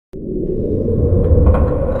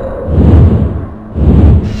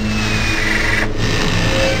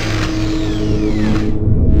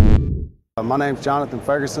My name's Jonathan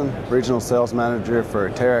Ferguson, Regional Sales Manager for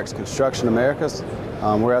Terex Construction Americas.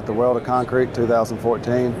 We're at the World of Concrete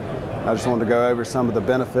 2014. I just wanted to go over some of the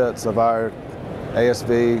benefits of our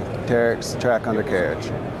ASV Terex track undercarriage.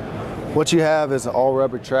 What you have is an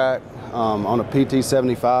all-rubber track on a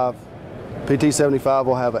PT75. PT75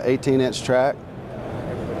 will have an 18-inch track,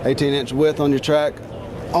 18-inch width on your track.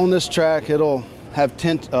 On this track, it'll have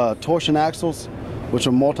 10 torsion axles, which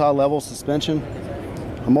are multi-level suspension.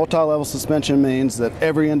 A multi-level suspension means that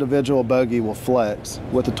every individual bogie will flex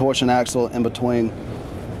with the torsion axle in between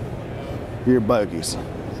your bogies.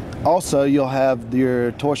 Also, you'll have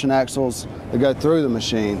your torsion axles that go through the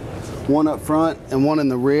machine, one up front and one in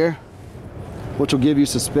the rear, which will give you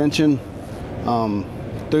suspension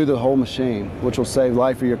through the whole machine, which will save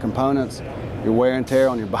life of your components, your wear and tear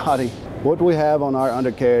on your body. What we have on our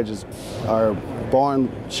undercarriage is our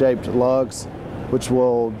barn-shaped lugs, which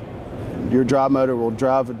will, your drive motor will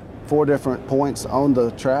drive at 4 different points on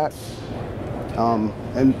the track.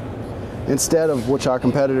 And instead of which our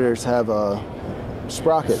competitors have a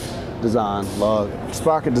sprocket design lug,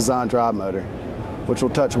 sprocket design drive motor, which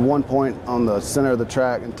will touch 1 point on the center of the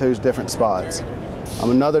track in 2 different spots.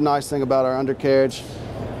 Another nice thing about our undercarriage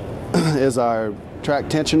is our track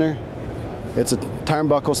tensioner. It's a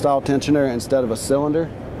turnbuckle style tensioner instead of a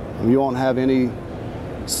cylinder. You won't have any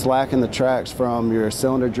slack in the tracks from your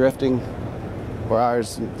cylinder drifting, where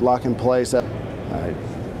ours lock in place.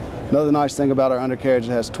 Another nice thing about our undercarriage,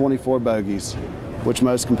 it has 24 bogies, which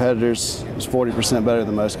most competitors is 40% better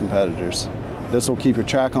than most competitors. This will keep your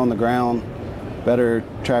track on the ground, better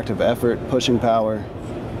tractive effort, pushing power.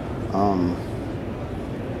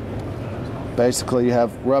 Basically, you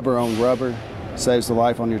have rubber on rubber, saves the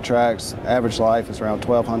life on your tracks. Average life is around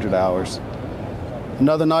 1,200 hours.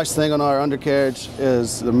 Another nice thing on our undercarriage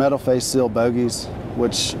is the metal face seal bogies,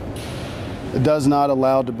 which it does not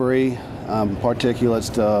allow debris,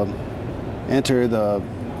 particulates to enter the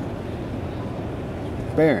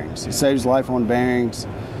bearings. It saves life on bearings.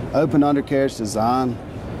 Open undercarriage design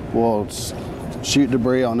will shoot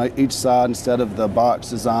debris on each side instead of the box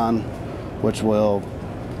design, which will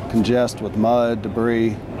congest with mud,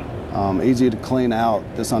 debris. Easy to clean out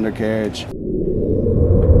this undercarriage.